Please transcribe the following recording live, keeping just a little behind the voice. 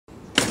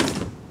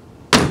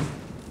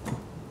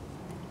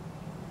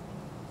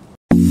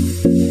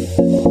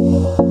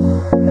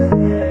What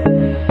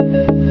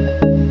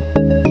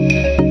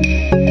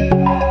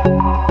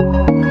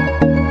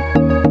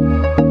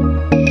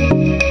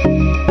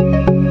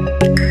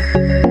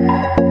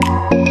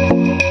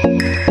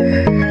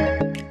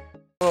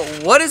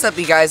is up,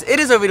 you guys? It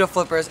is Oviedo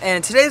Flippers, and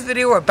in today's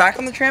video we're back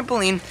on the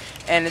trampoline,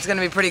 and it's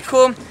gonna be pretty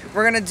cool.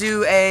 We're gonna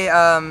do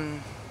we're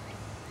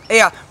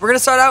gonna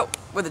start out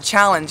with a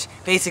challenge.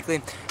 Basically,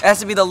 it has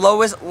to be the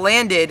lowest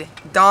landed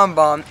Dom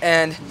Bomb,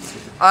 and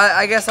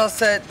I guess I'll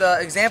set the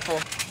example.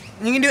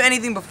 You can do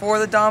anything before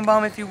the Dom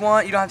Bomb if you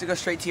want. You don't have to go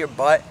straight to your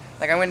butt.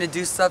 Like, I'm gonna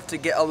do stuff to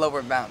get a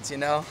lower bounce, you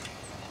know?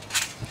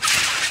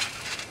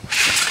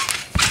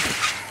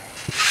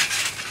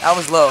 That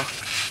was low.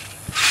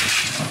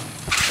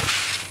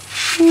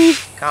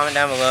 Comment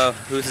down below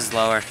whose is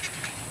lower.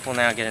 We'll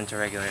now get into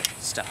regular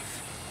stuff.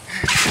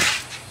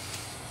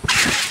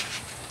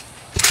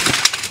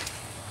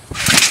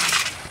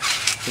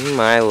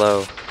 My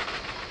low.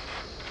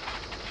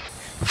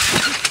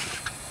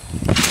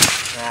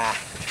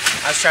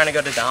 I was trying to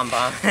go to Dom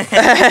Bomb.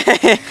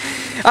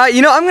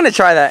 You know, I'm gonna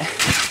try that.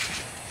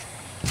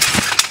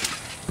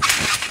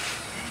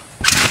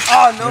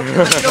 Oh no,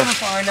 that's not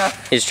far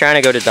enough. He's trying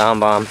to go to Dom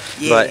Bomb,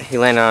 but he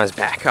landed on his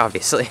back,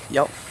 obviously.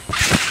 Yep.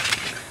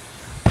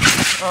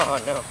 Oh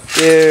no.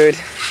 Dude,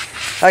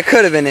 that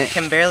could have been it. I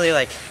can barely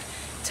like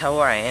tell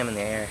where I am in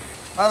the air.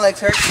 My legs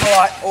hurt a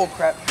lot. Oh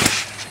crap.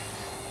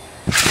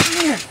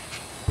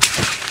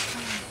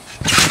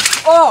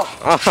 Oh!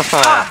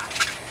 Ah.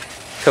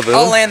 Kaboom.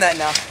 I'll land that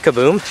now.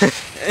 Kaboom.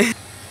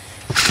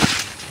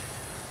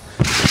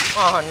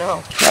 Oh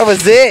no. That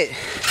was it.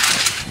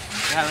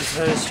 That was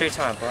straight to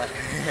my butt.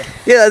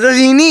 Yeah, that's what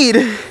you need.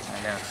 I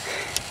know.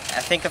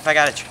 I think if I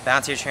got a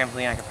bouncy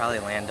trampoline, I could probably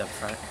land up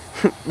front.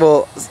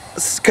 Well,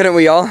 couldn't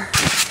we all?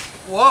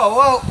 Whoa,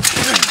 whoa.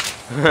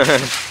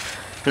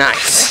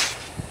 Nice.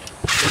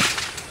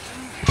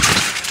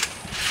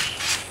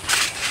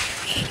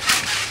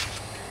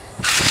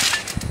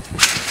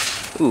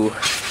 Ooh.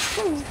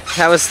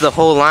 That was the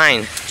whole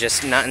line,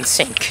 just not in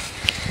sync.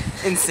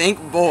 In sync?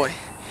 Boy.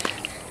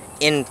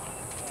 I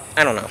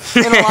don't know.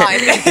 In a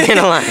line. In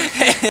a line.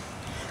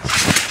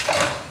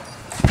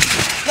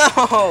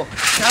 No!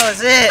 That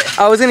was it!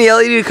 I was gonna yell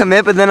at you to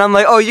commit, but then I'm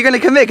like, oh, you're gonna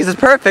commit because it's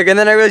perfect, and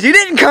then I realized you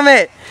didn't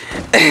commit!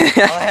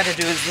 All I had to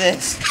do was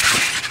this.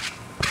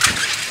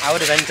 I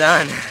would have been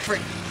done.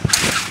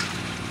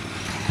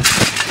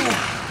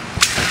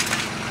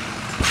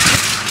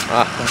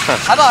 I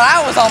thought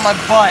I was on my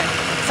butt.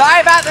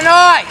 Sorry about the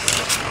noise!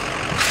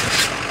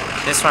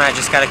 This one I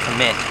just gotta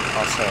commit.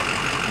 Also,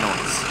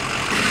 noise.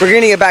 We're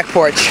gonna get back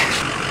porch.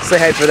 Say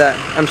hi for that.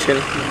 I'm just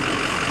kidding.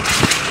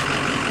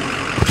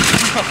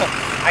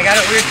 I got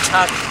a weird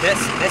tuck. This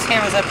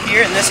hand was up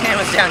here and this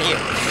hand was down here.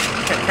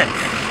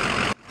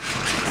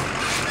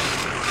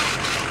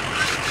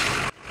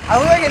 I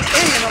look like an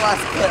idiot in the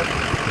last clip.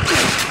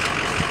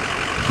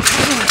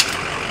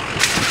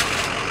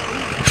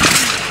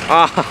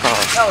 Oh.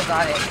 That was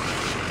not it.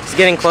 It's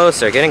getting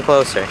closer, getting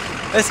closer.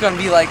 This is gonna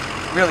be like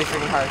really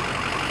freaking hard.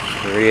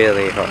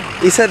 Really hard.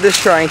 He said this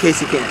try in case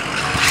you can't.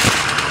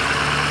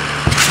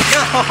 No!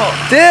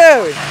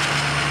 Dude!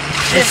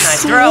 I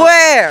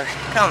swear!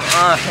 Come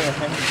on.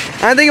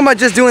 I'm thinking about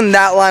just doing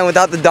that line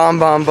without the Dom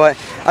Bomb, but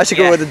I should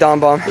go with the Dom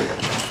Bomb.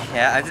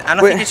 Yeah, I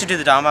don't think you should do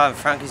the Dom Bomb in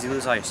front because you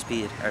lose all your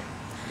speed. Or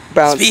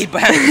bounce. Speed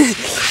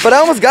bounce. But I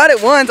almost got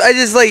it once. I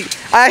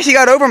actually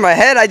got over my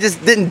head. I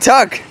just didn't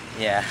tuck.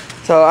 Yeah.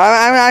 So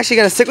I'm actually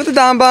gonna stick with the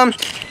Dom Bomb,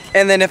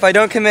 and then if I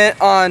don't commit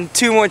on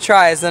 2 more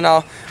tries, then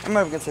I'm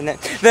up against the net.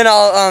 Then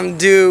I'll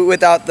do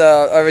without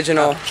the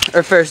original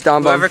or first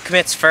Dom Bomb. Whoever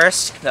commits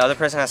first, the other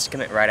person has to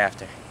commit right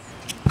after.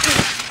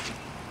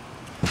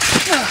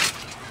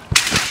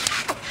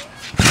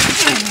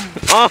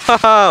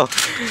 Oh!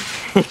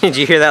 Did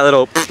you hear that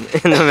little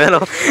in the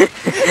middle?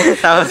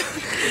 That was.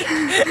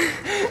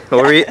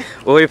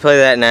 We'll replay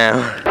that now.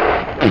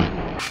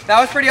 That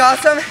was pretty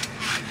awesome.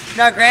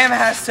 Now Graham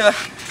has to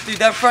do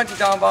the front to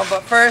Dom Bomb,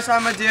 but first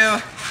I'm gonna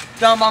do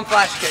Dom Bomb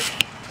flash kick.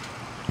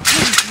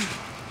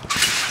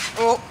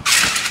 Oh.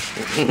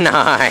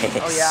 Nice.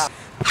 Oh yeah.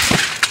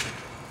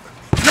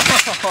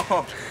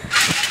 No.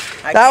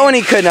 That one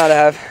he could not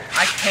have.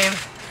 I came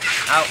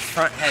out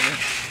front heavy.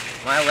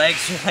 My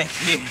legs were like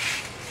here,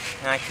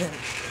 and I couldn't.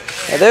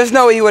 Yeah, there's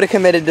no way he would have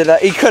committed to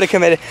that. He could have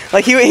committed.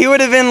 Like he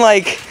would have been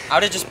like. I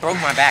would have just broke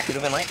my back. It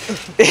would have been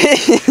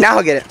like. Now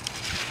I'll get it.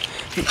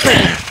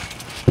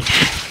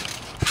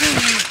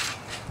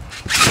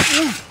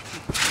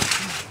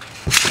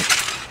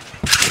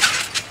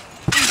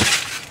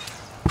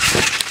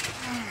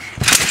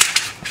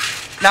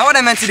 Not what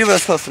I meant to do, but it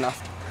was close enough.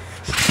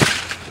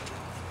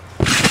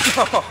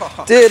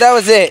 Dude, that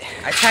was it.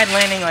 I tried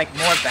landing like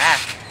more back,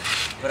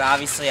 but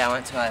obviously I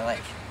went to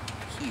like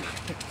here.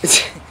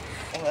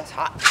 Oh, that's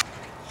hot.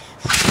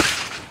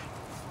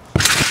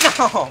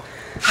 No!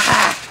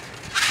 Ah.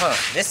 Oh,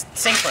 this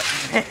singlet.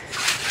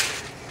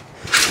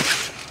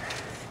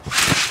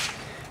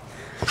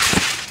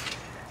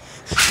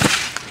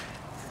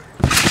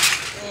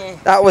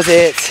 That was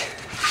it.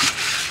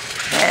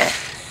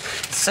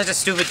 Such a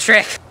stupid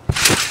trick.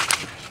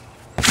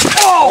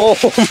 Oh!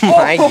 Oh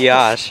my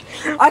gosh.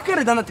 I could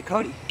have done that to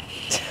Cody.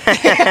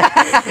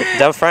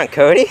 Dump front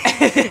Cody?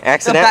 The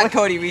Accidentally? back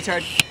Cody,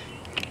 retard.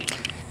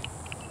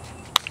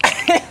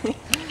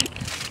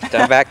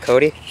 Dump back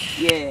Cody?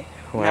 Yeah.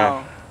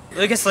 Wow. No.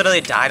 Lucas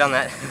literally died on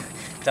that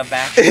dump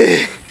back.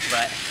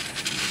 But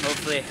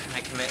hopefully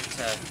I commit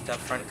to dump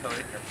front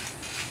Cody.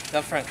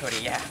 Dump front Cody,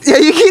 yeah. Yeah,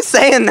 you keep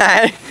saying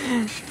that.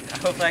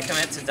 Hopefully I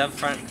commit to dump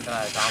front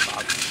Dom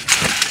Bob.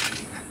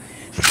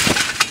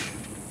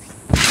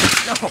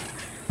 No.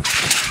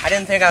 I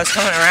didn't think I was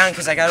coming around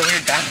because I got a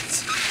weird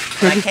bounce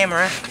when I came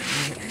around.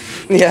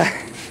 Yeah.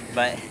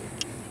 But,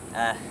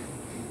 that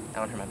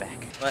one hurt my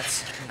back.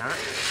 Let's not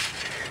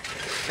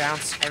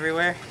bounce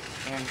everywhere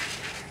and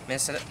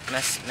mess it up.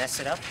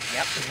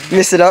 Yep.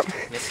 Miss it up.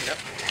 Miss it up.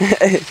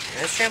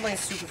 This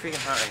trampoline's super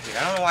freaking hot right here.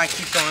 I don't know why I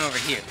keep going over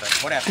here, but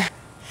whatever.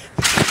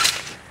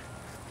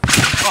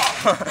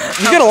 Oh.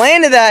 You could have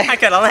landed that. I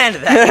could have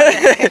landed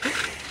that.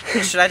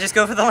 Should I just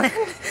go for the land?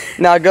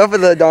 Now go for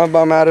the Dawn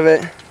Bomb out of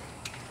it.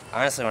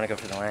 I honestly want to go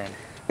for the land.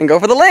 And go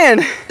for the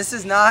land. This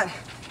is not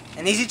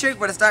an easy trick,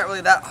 but it's not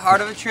really that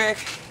hard of a trick.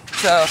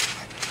 So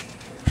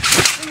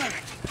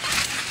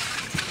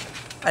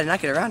I did not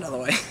get around all the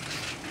way.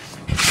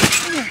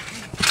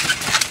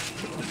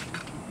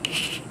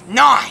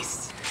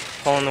 Nice!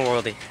 Hole in the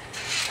worldie.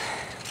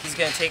 He's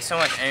gonna take so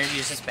much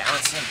energy to just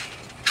balance him.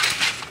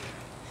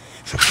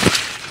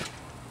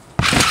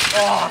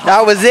 Oh.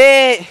 That was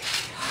it.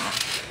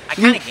 I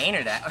kind of gained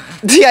her that.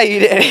 Yeah, you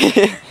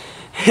did.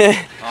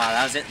 Oh,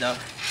 that was it though.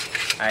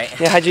 Alright.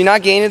 Yeah, had you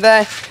not gained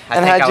that,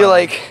 and had you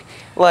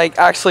like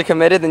actually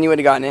committed, then you would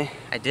have gotten it.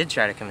 I did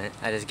try to commit.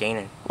 I just gained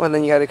it. Well,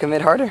 then you got to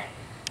commit harder.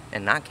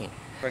 And not gain.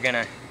 We're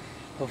gonna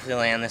hopefully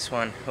land this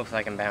one. Hopefully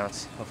I can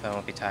bounce. Hopefully I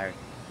won't be tired.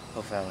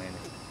 Hopefully I land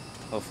it.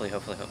 Hopefully,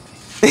 hopefully,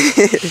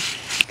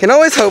 hopefully. Can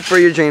always hope for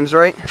your dreams,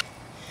 right?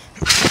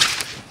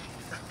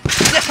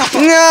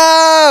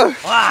 No!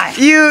 Why?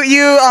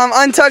 You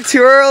untucked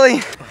too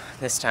early.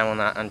 This time we'll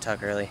not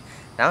untuck early.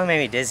 That one made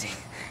me dizzy.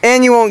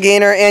 And you won't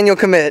gain her, and you'll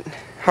commit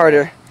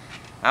harder.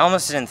 I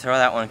almost didn't throw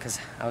that one because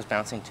I was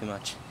bouncing too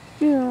much.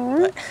 Yeah.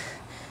 But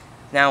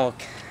now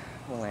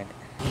we'll land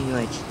it. Maybe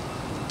like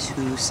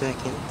 2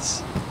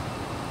 seconds,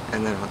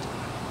 and then I'll do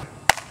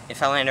it.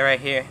 If I land it right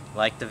here,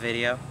 like the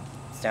video.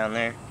 It's down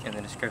there in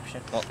the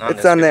description. Well, not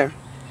It's down there.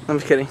 I'm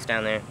just kidding. It's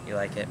down there. You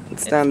like it.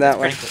 It's down that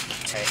way. Cool.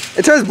 Right.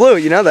 It turns blue.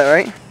 You know that,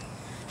 right?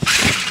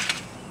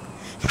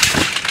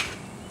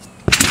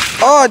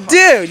 Oh,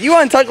 dude, you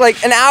untucked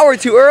like an hour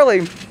too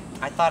early.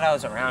 I thought I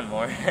was around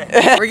more.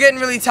 We're getting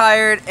really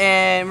tired,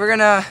 and we're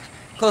gonna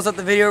close up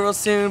the video real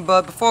soon.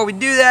 But before we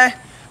do that,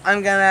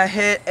 I'm gonna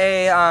hit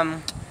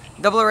a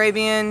double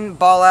Arabian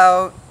ball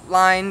out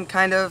line,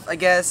 kind of, I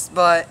guess.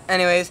 But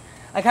anyways,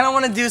 I kind of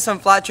want to do some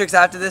flat tricks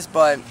after this,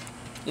 but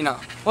you know,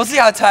 we'll see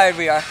how tired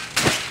we are.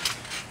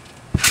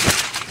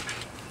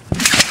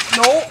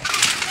 No.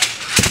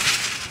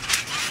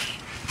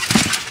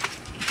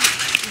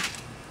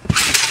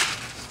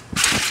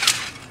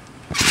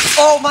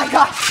 Oh my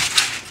God!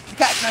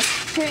 Catch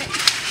us.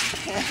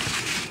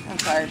 I'm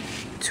tired.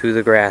 To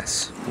the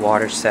grass,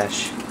 water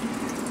sesh.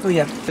 Oh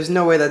yeah. There's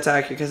no way that's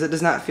accurate because it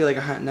does not feel like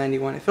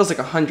 191. It feels like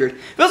 100. It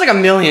feels like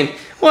 1,000,000.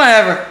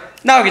 Whatever.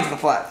 Now we get to the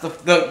flats,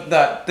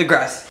 the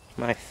grass.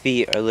 My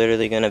feet are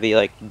literally gonna be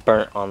like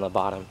burnt on the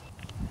bottom.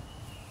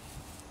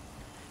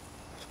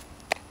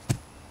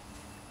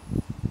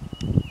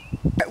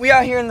 We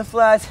out here in the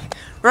flats.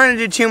 We're gonna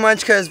do too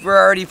much because we're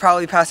already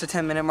probably past the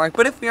 10-minute mark.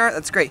 But if we aren't,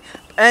 that's great.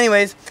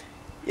 Anyways,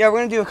 yeah, we're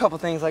gonna do a couple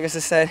things like I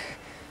just said.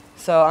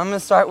 So I'm gonna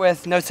start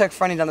with no tuck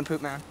fronting down the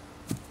poop mound.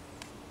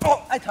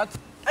 Oh, I tucked.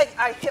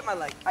 I hit my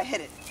leg. I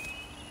hit it.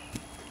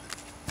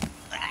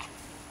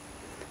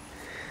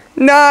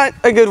 Not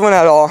a good one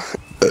at all.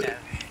 Yeah.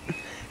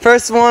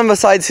 First one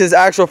besides his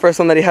actual first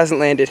one that he hasn't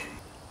landed.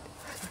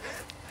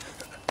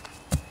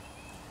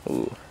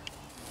 Ooh.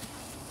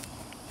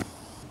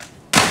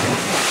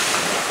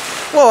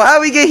 Whoa,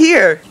 how'd we get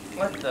here?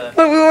 What the?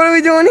 What are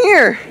we doing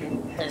here?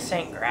 This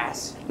ain't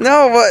grass.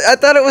 No, but I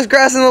thought it was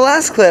grass in the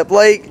last clip.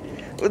 Like,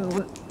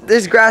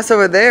 there's grass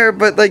over there,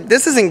 but like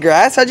this isn't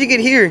grass. How'd you get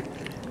here?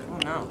 Oh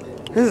no.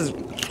 This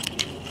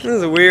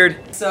is weird.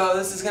 So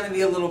this is gonna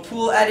be a little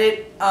pool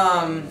edit,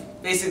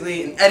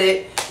 basically an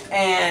edit,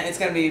 and it's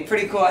gonna be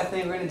pretty cool. I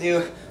think we're gonna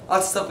do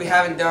lots of stuff we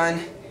haven't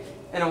done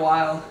in a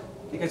while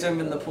because we haven't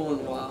been in the pool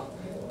in a while.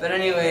 But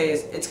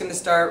anyways, it's gonna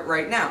start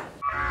right now.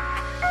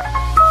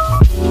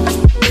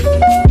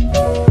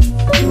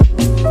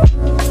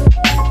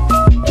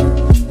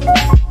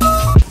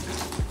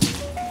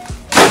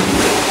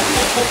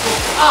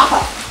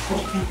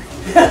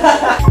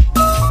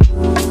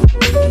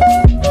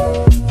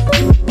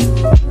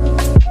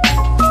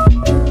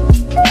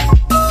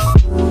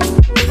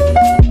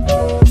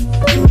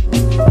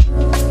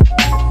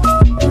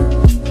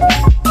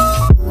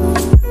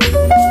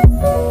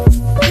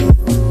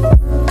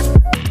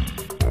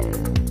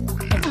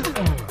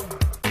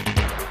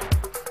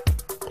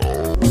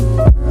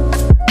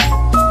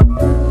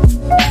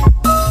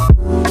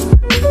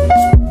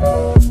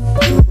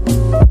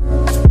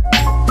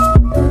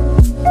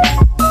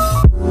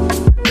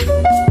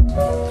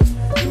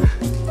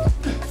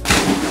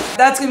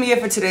 that's gonna be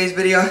it for today's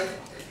video.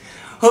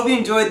 Hope you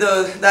enjoyed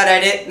that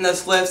edit and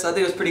those flips. I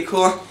think it was pretty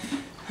cool.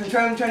 I'm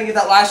trying to get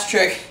that last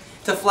trick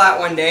to flat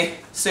one day,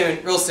 soon,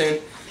 real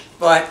soon.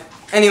 But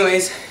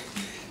anyways,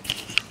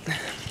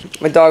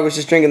 my dog was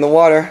just drinking the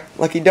water.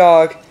 Lucky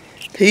dog.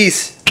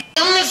 Peace.